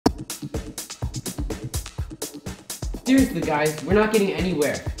Seriously guys, we're not getting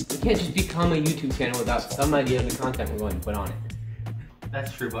anywhere. We can't just become a YouTube channel without some idea of the content we're going to put on it.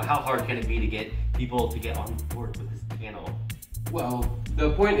 That's true, but how hard can it be to get people to get on board with this channel? Well,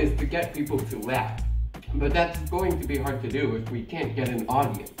 the point is to get people to laugh. But that's going to be hard to do if we can't get an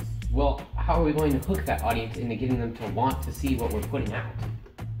audience. Well, how are we going to hook that audience into getting them to want to see what we're putting out?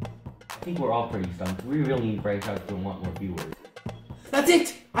 I think we're all pretty stumped. We really need to branch out to want more viewers. That's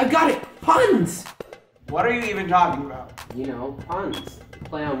it! I've got it! Puns! What are you even talking about? You know, puns.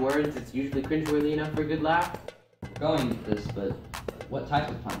 Play on words, it's usually cringeworthy enough for a good laugh. We're going with this, but what type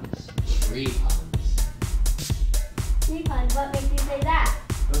of puns? 3 puns. 3 puns? What makes you say that?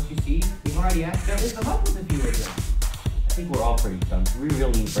 Don't you see? We've already accidentally come up with a few of them. I think we're all pretty stumped. We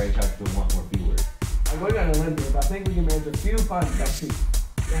really need to branch out to want more viewers. I'm going on a limb here, but I think we can manage a few puns next week.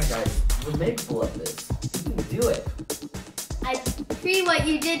 Yeah, guys, we're capable of this. We can do it. I see what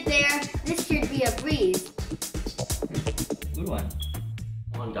you did there. This should be a breeze. Good one.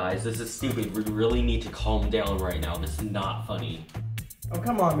 Come on guys, this is stupid. We really need to calm down right now. This is not funny. Oh,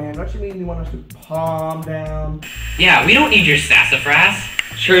 come on, man. Don't you mean you want us to calm down? Yeah, we don't need your sassafras.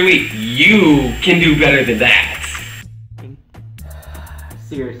 Surely you can do better than that.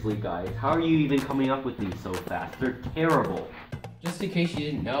 Seriously guys, how are you even coming up with these so fast? They're terrible. Just in case you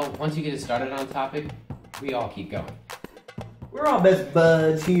didn't know, once you get started on a topic, we all keep going. We're all best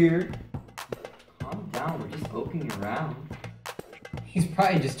buds here. Calm down, we're just poking around. He's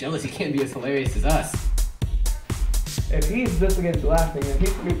probably just jealous he can't be as hilarious as us. If he's this against laughing, then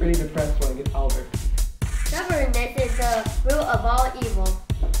he's going to be pretty depressed when he gets older. Stubbornness is the root of all evil.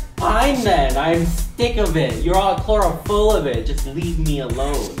 Fine then, I'm sick of it. You're all full of it. Just leave me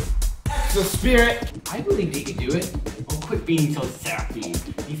alone. That's the spirit. I believed he could do it. Oh, quit being so sappy.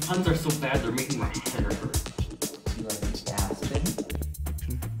 These puns are so bad, they're making my head hurt. You like gasping?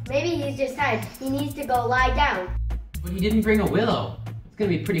 Maybe he's just tired. He needs to go lie down. But he didn't bring a willow. It's gonna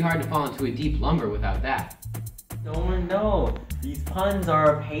be pretty hard to fall into a deep lumber without that. No. These puns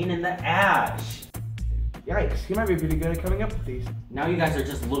are a pain in the ass. Yikes, he might be pretty good at coming up with these. Now you guys are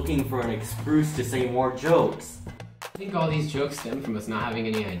just looking for an excuse to say more jokes. I think all these jokes stem from us not having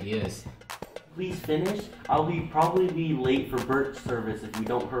any ideas. Please finish. I'll probably be late for Bert's service if we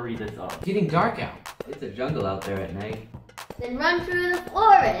don't hurry this up. It's getting dark out. It's a jungle out there at night. Then run through the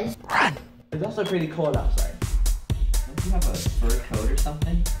forest. It's also pretty cold outside. Don't you have a fur coat or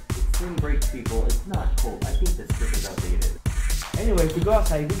something? It's spring break, people. It's not cold. I think the script is outdated. Anyway, if we go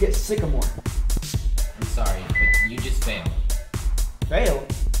outside, we get sycamore. I'm sorry, but you just failed. Fail?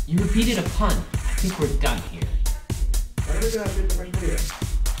 You repeated a pun. I think we're done here. When are we going to shoot the first video?